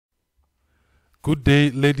Good day,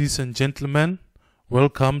 ladies and gentlemen.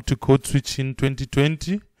 Welcome to Code Switching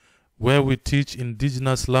 2020, where we teach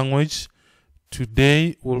indigenous language.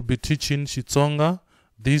 Today we'll be teaching Xitsonga.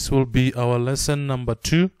 This will be our lesson number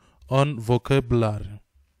 2 on vocabulary.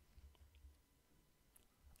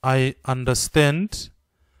 I understand.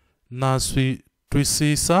 Na swi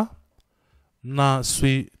twisisa. Na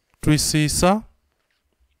swi twisisa.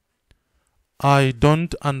 I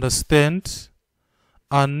don't understand.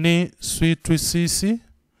 Ani swi twisisi.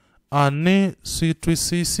 Ani swi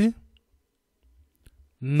twisisi.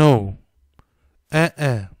 No.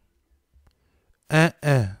 Eh.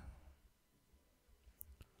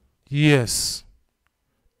 Yes.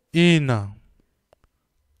 Ina.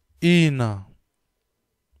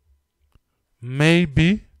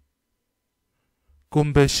 Maybe.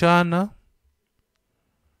 Kumbeshana.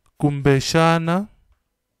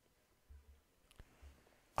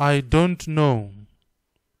 I don't know.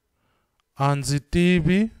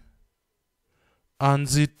 Anzitibi.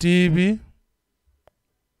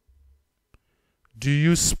 Do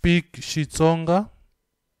you speak Xitsonga?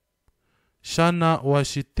 Shana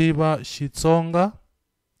washitiva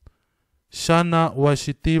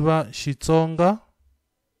Xitsonga.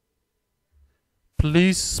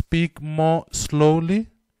 Please speak more slowly.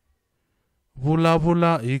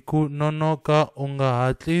 Vulavula hiku nonoka unga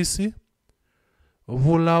hatlisi.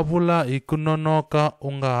 Vulavula hiku nonoka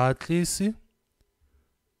unga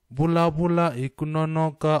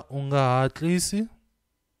hatlisi.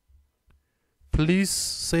 Please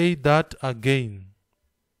say that again.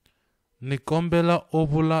 Nikombela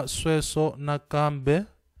ovula sweso nakambe.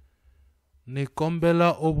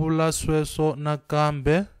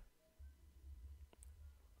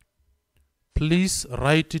 Please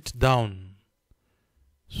write it down.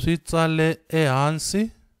 Switsale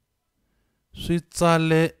ehansi.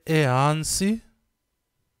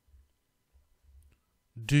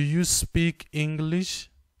 Do you speak English?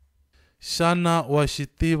 Shana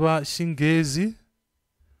washitiva Xinghezi?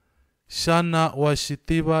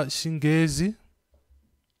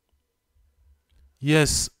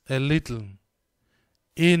 Yes, a little.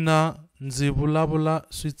 Ina ndzi vulavula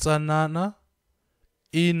switsanana.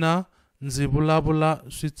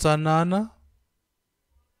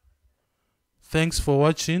 Thanks for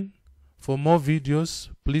watching. For more videos,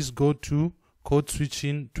 please go to Code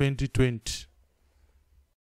Switching 2020.